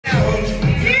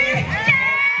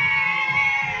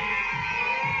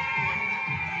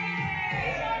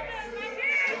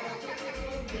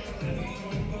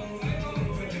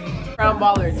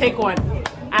Take one.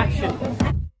 Action.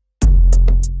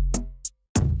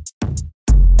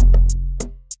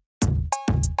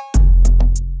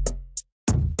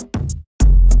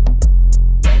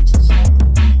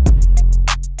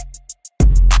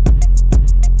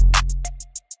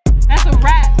 That's a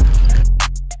wrap.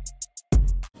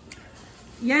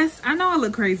 Yes, I know I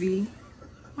look crazy.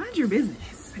 Mind your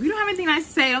business. If you don't have anything nice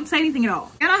to say, don't say anything at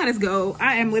all. I know how this go.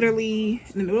 I am literally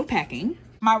in the middle of packing.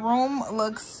 My room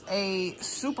looks a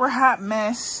super hot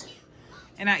mess.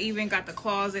 And I even got the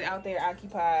closet out there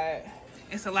occupied.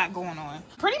 It's a lot going on.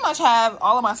 Pretty much have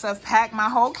all of my stuff packed. My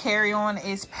whole carry-on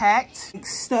is packed.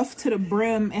 Stuffed to the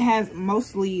brim. It has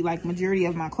mostly like majority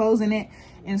of my clothes in it.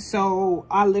 And so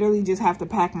I literally just have to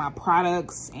pack my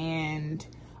products and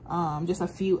just a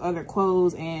few other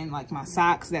clothes and like my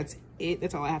socks. That's it.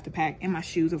 That's all I have to pack, and my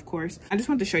shoes, of course. I just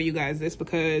want to show you guys this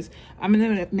because I'm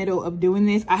in the middle of doing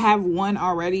this. I have one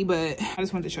already, but I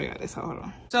just wanted to show you this. Hold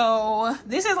on. So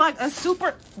this is like a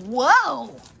super,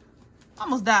 whoa,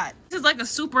 almost died. This is like a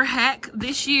super hack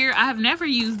this year. I have never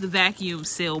used the vacuum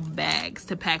seal bags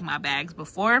to pack my bags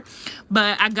before,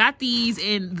 but I got these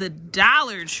in the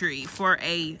Dollar Tree for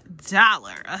 $1,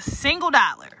 a single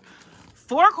dollar.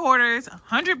 4 quarters,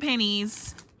 100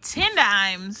 pennies, 10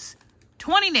 dimes,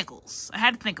 20 nickels. I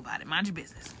had to think about it. Mind your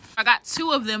business. I got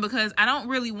 2 of them because I don't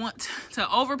really want to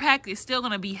overpack. It's still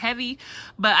going to be heavy,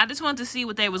 but I just wanted to see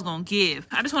what they was going to give.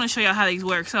 I just want to show y'all how these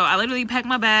work. So I literally packed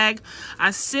my bag.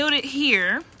 I sealed it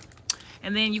here,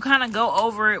 and then you kind of go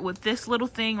over it with this little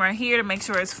thing right here to make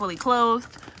sure it's fully closed.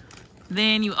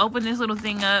 Then you open this little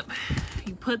thing up.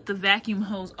 You put the vacuum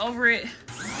hose over it.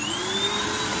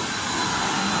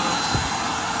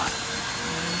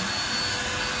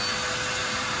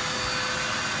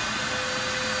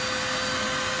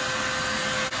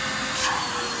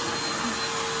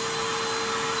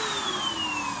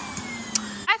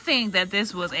 I think that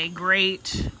this was a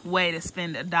great way to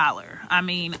spend $1. I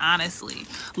mean, honestly,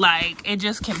 like, it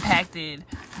just compacted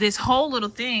this whole little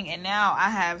thing, and now I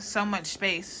have so much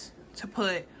space to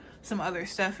put some other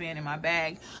stuff in my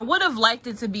bag. I would have liked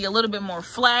it to be a little bit more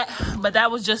flat, but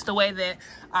that was just the way that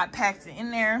I packed it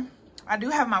in there. I do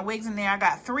have my wigs in there. I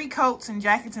got 3 coats and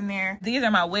jackets in there. These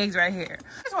are my wigs right here.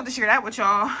 I just want to share that with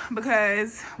y'all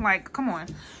because, like, come on.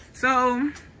 So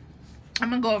I'm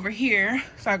gonna go over here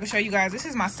so I can show you guys. This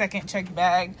is my second checked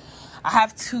bag. I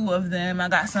have 2 of them. I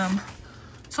got some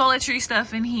toiletry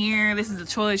stuff in here. This is a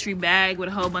toiletry bag with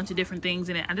a whole bunch of different things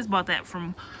in it. I just bought that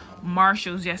from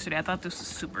Marshall's yesterday. I thought this was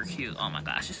super cute. Oh my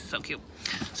gosh, this is so cute.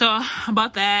 So I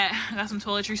bought that. I got some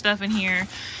toiletry stuff in here.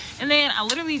 And then I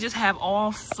literally just have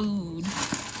all food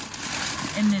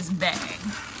in this bag.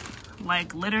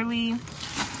 Like, literally,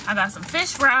 I got some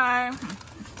fish fry.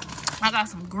 I got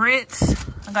some grits.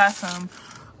 I got some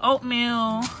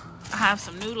oatmeal. I have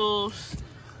some noodles.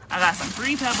 I got some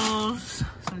Free Pebbles,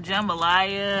 some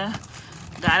jambalaya.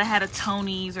 Gotta have a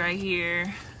Tony's right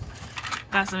here.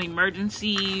 Got some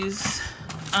emergencies.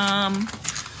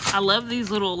 I love these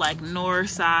little like Knorr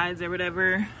sides or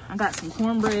whatever. I got some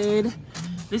cornbread.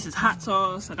 This is hot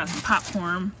sauce. I got some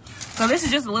popcorn. So this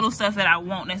is just a little stuff that I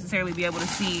won't necessarily be able to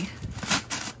see,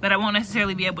 that I won't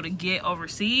necessarily be able to get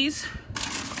overseas.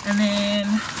 And then,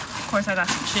 of course, I got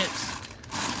some chips.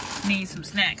 Need some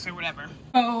snacks or whatever.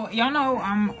 So y'all know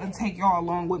I'm gonna take y'all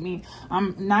along with me.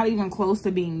 I'm not even close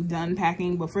to being done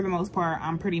packing, but for the most part,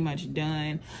 I'm pretty much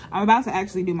done. I'm about to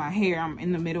actually do my hair. I'm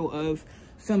in the middle of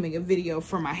filming a video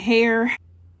for my hair.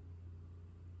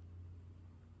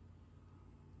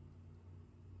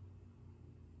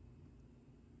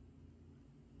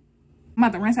 I'm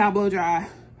about to rinse out, blow dry,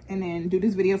 and then do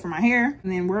this video for my hair.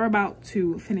 And then we're about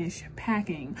to finish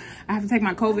packing. I have to take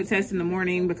my COVID test in the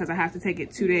morning because I have to take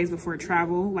it 2 days before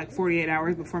travel, like 48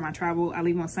 hours before my travel. I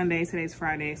leave on Sunday, today's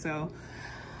Friday. So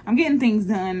I'm getting things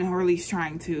done, or at least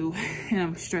trying to, and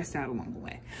I'm stressed out along the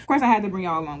way. Of course, I had to bring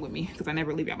y'all along with me because I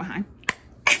never leave y'all behind.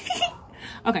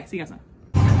 Okay, see you guys soon.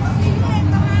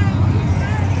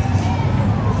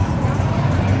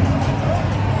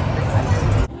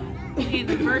 In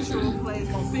the virtual place.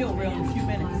 It's gonna feel real in a few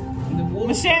minutes.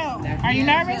 Michelle, are you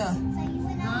nervous?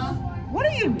 Huh? What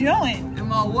are you doing?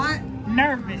 Am I what?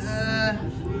 Nervous. I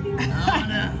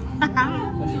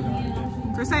don't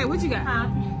know. Crusade, what you got?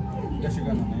 Yes, you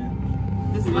got my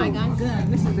man. This is my gun.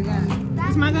 This is the gun. This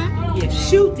is my gun? Yeah,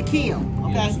 shoot to kill.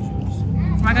 Okay.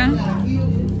 Yeah, it's my gun? Pew,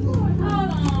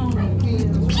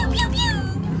 pew, pew.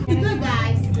 The good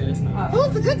guys. Yeah, that's not.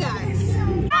 Who's the good guys?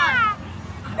 Ah,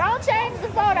 don't change the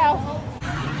photo.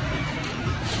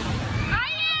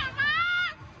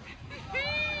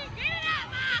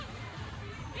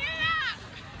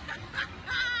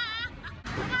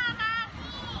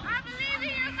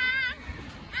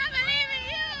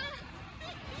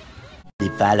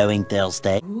 following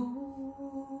Thursday. Ooh,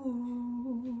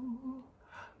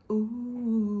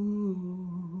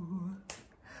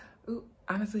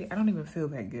 honestly, I don't even feel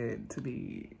that good to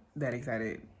be that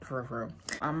excited for real.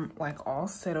 I'm like all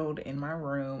settled in my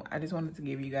room. I just wanted to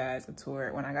give you guys a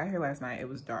tour. When I got here last night, it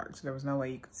was dark, so there was no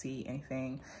way you could see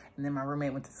anything. And then my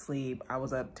roommate went to sleep. I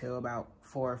was up till about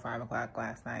 4 or 5 o'clock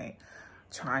last night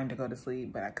trying to go to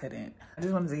sleep, but I couldn't. I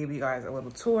just wanted to give you guys a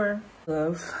little tour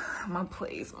of my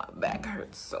place. My back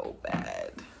hurts so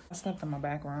bad. I slept in my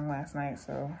back room last night,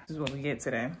 so this is what we get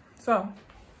today. So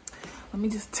let me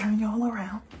just turn y'all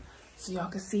around so y'all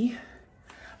can see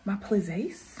my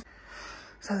place.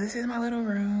 So this is my little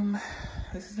room.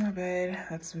 This is my bed.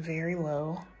 That's very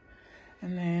low.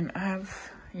 And then I have,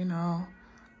 you know,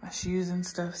 my shoes and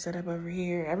stuff set up over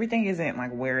here. Everything isn't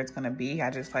like where it's gonna be. I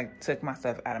just like took my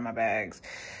stuff out of my bags.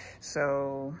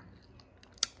 So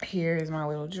here is my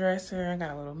little dresser. I got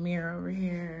a little mirror over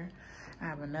here. I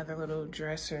have another little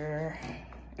dresser.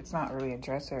 It's not really a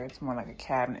dresser. It's more like a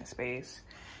cabinet space.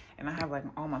 And I have like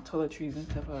all my toiletries and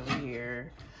stuff over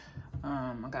here.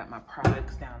 I got my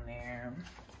products down there.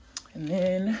 And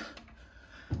then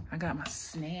I got my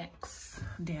snacks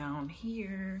down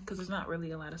here because there's not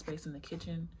really a lot of space in the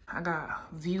kitchen. I got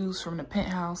views from the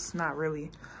penthouse, not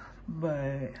really,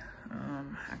 but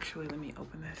actually let me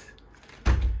open this.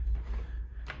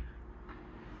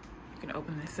 You can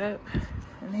open this up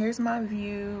and here's my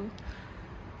view.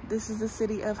 This is the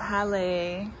city of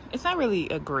Halle. It's not really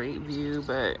a great view,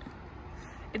 but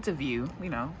it's a view, you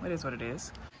know, it is what it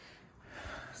is.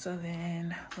 So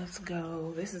then let's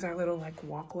go. This is our little like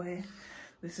walkway.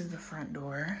 This is the front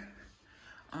door.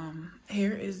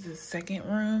 Here is the second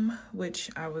room, which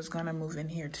I was gonna move in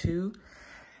here too,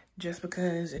 just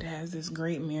because it has this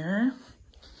great mirror.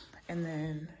 And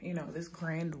then, you know, this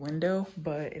grand window,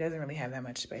 but it doesn't really have that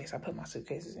much space. I put my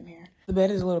suitcases in here. The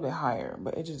bed is a little bit higher,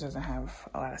 but it just doesn't have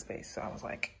a lot of space. So I was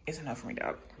like, it's enough for me,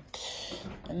 dog.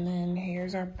 And then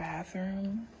here's our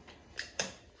bathroom.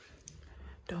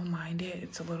 Don't mind it,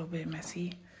 it's a little bit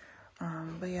messy.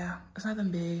 But yeah, it's nothing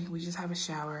big. We just have a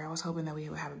shower. I was hoping that we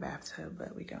would have a bathtub,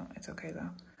 but we don't. It's okay though.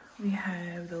 We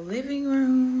have the living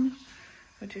room,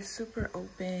 which is super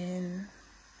open.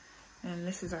 And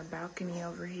this is our balcony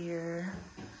over here.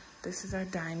 This is our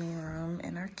dining room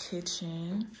and our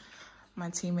kitchen. My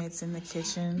teammate's in the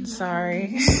kitchen,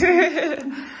 sorry.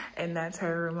 And that's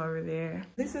her room over there.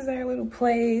 This is our little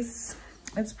place.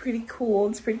 It's pretty cool,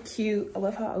 it's pretty cute. I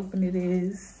love how open it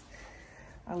is.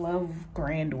 I love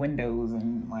grand windows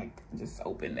and like just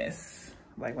openness.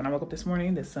 Like when I woke up this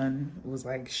morning, the sun was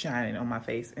like shining on my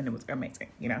face and it was amazing,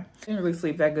 you know? Didn't really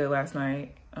sleep that good last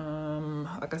night.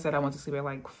 Like I said, I went to sleep at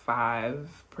like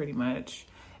 5 pretty much.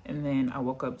 And then I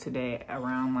woke up today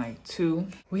around like 2.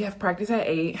 We have practice at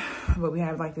 8, but we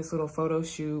have like this little photo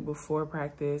shoot before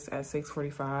practice at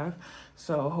 6:45.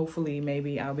 So hopefully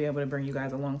maybe I'll be able to bring you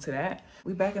guys along to that.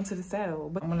 We back into the saddle,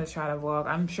 but I'm gonna try to vlog.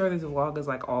 I'm sure this vlog is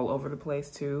like all over the place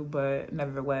too, but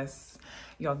nevertheless,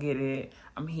 y'all get it.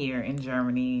 I'm here in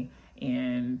Germany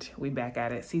and we back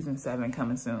at it. Season 7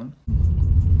 coming soon.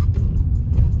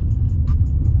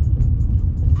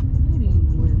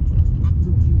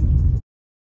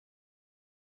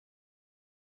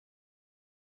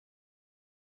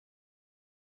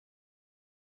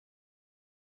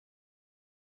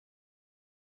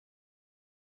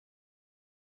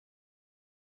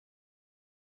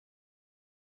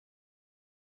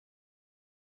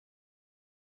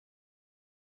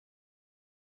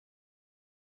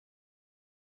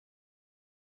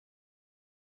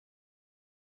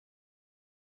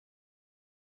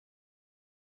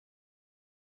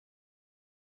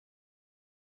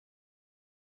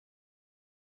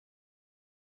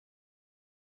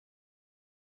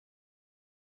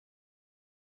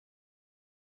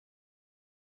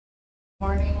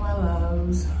 Morning, my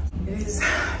loves. It is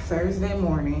Thursday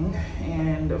morning,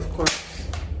 and of course,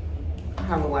 I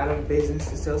have a lot of business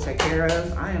to still take care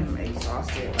of. I am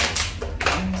exhausted. Like,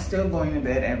 I'm still going to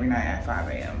bed every night at 5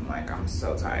 a.m. Like, I'm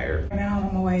so tired. Right now, I'm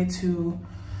on my way to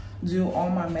do all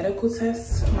my medical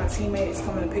tests. My teammate is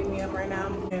coming to pick me up right now,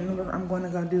 and I'm going to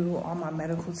go do all my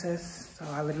medical tests. So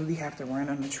I literally have to run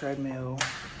on the treadmill,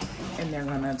 and they're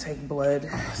gonna take blood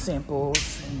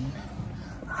samples. And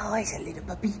oh, it's a little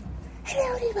puppy.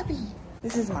 Hello, little puppy.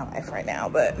 This is my life right now,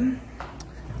 but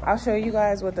I'll show you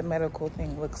guys what the medical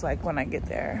thing looks like when I get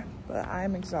there. But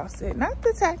I'm exhausted. Not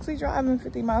the taxi driving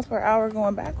 50 miles per hour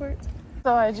going backwards.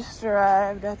 So I just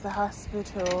arrived at the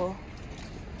hospital.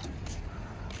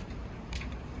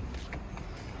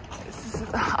 This is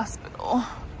the hospital.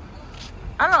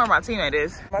 I don't know where my teammate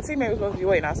is. My teammate was supposed to be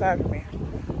waiting outside for me.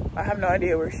 I have no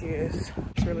idea where she is.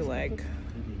 It's really like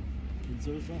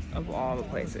Of all the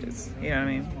places, you know what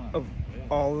I mean? Of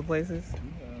all the places,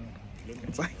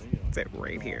 it's like it's like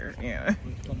right here. Yeah,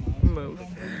 move.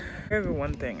 Here's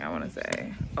one thing I want to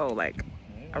say. Oh, like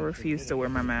I refuse to wear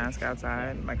my mask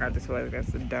outside. Like I just feel like that's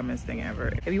the dumbest thing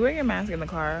ever. If you wear your mask in the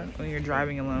car when you're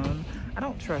driving alone, I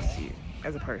don't trust you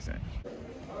as a person.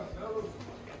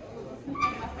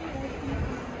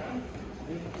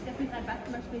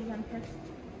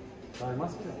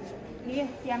 Hier,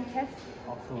 die haben Test.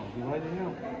 Ach so, wie weit her?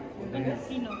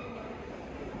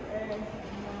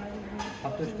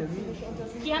 Habt ihr Termin?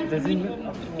 Die haben Termin,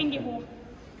 ich bring die hoch.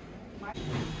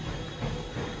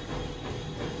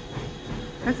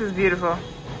 This is beautiful.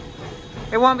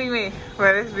 It won't be me,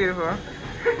 but it's beautiful.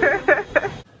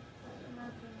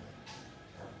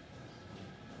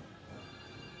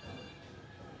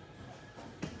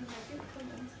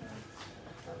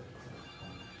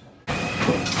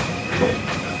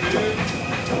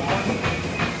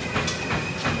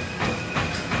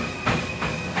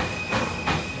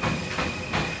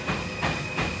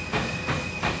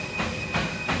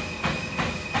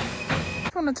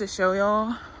 I wanted to show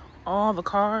y'all all the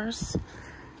cars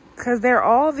because they're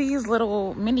all these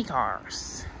little mini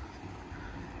cars.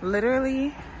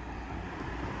 Literally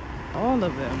all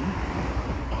of them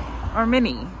are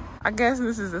mini. I guess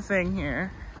this is the thing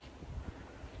here.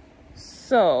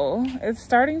 So it's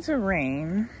starting to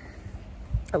rain,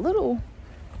 a little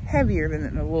heavier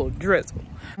than a little drizzle.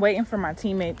 Waiting for my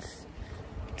teammates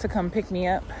to come pick me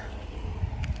up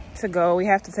to go. We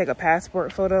have to take a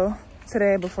passport photo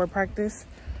today before practice.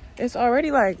 It's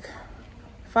already like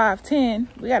 5:10.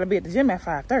 We gotta be at the gym at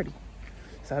 5:30.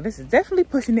 So this is definitely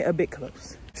pushing it a bit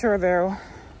close. I'm sure they'll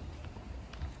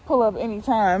pull up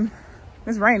anytime.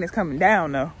 This rain is coming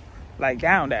down though, like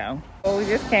down. Well, we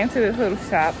just came to this little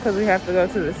shop because we have to go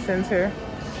to the center.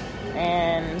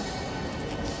 And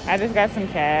I just got some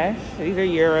cash. These are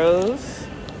euros.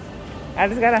 I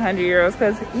just got 100 euros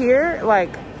because here,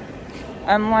 like,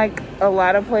 unlike a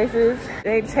lot of places,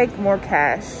 they take more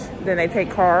cash than they take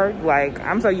card. Like,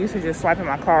 I'm so used to just swiping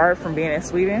my card from being in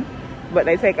Sweden, but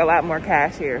they take a lot more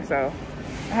cash here, so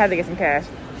I had to get some cash.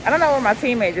 I don't know where my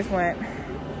teammate just went.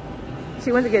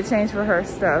 She went to get change for her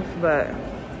stuff, but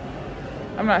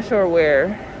I'm not sure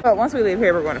where. But once we leave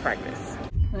here, we're going to practice.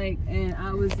 Like, and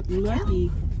I was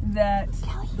lucky that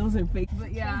those are fake.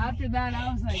 But yeah, after that,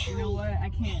 I was like, you know what? I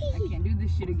can't do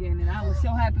this shit again. And I was so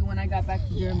happy when I got back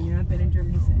to Germany, and I've been in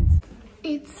Germany since.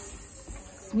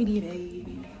 It's media day.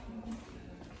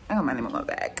 I got my name on my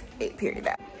bag. 8 period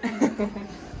out.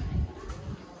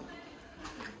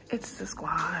 It's the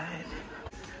squad.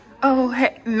 Oh,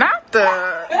 hey, not the.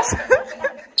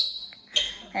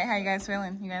 Hey, how you guys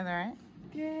feeling? You guys all right?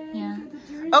 Yeah. Yeah.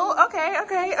 Oh, okay.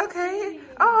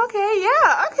 Oh, okay,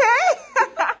 yeah, okay.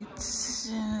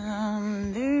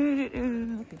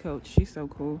 Look at Coach, she's so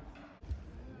cool.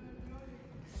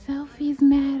 Selfies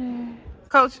matter.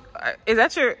 Coach, is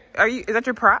that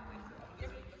your prop?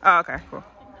 Oh, okay, cool.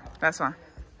 That's fine.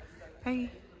 Hey.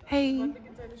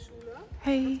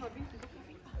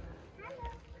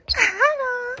 Hello.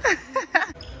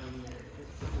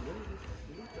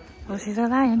 Well, she's a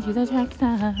lion, she's a track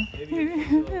star.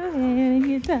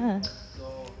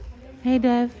 Hey,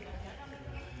 Dev.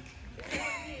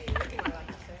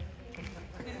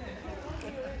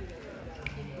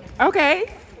 Okay.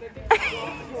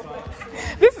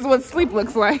 This is what sleep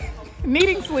looks like.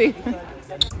 Needing sleep.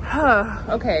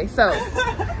 Okay, so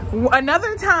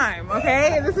another time,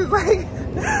 okay? This is like,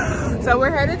 so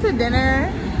we're headed to dinner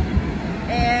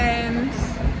and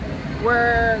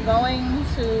we're going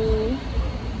to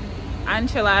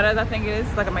Enchiladas, I think it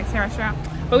is, like a Mexican restaurant.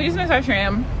 But we just missed our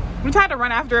tram. We tried to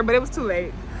run after it, but it was too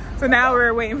late. So now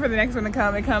we're waiting for the next one to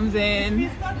come. It comes in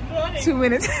 2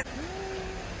 minutes.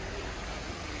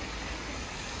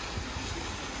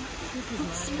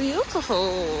 It's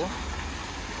beautiful.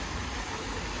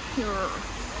 Here,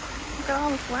 look at all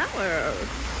the flowers.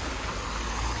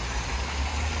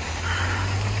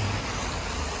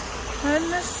 In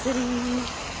the city.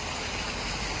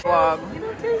 Vlog.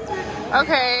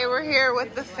 Okay, we're here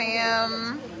with the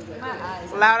fam.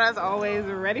 Loud as always,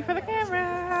 ready for the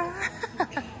camera.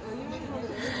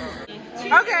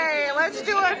 Okay, let's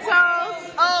do a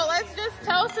toast. Oh, let's just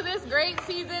toast to this great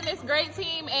season, this great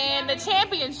team, and the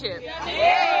championship.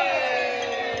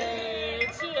 Yay!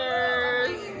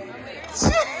 Cheers.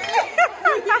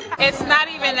 It's not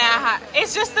even that hot.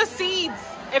 It's just the seeds.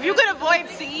 If you could avoid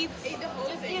seeds,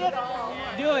 just eat it all.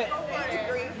 Do it.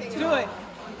 Do it.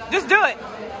 Just do it.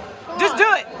 Just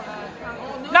do it.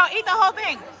 No, eat the whole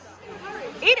thing.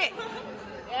 Eat it.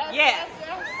 Yeah.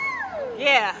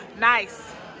 Yeah.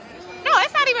 Nice. No,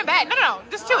 it's not even bad. No.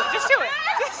 Just do it. Just do it.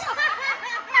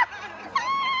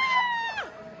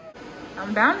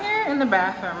 I'm down here in the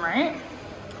bathroom, right?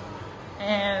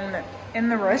 And in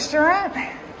the restaurant,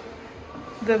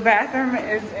 the bathroom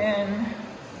is in,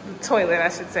 the toilet I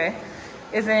should say,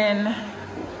 is in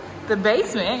the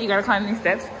basement. You gotta climb these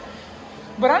steps.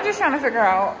 But I'm just trying to figure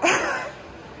out,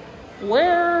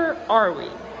 where are we?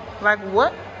 Like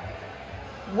what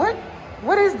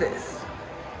is this?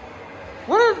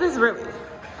 What is this really?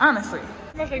 Honestly.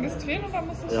 Okay,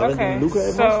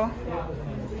 so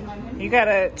you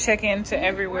gotta check into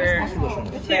everywhere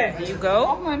that you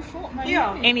go.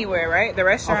 Anywhere, right? The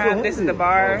restaurant, this is the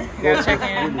bar. You gotta check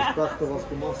in.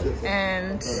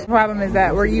 And the problem is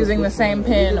that we're using the same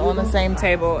pin on the same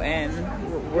table and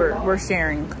we're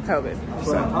sharing COVID.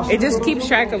 So it just keeps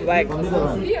track of like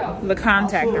the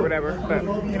contact or whatever. But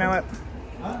you know what?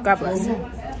 God bless.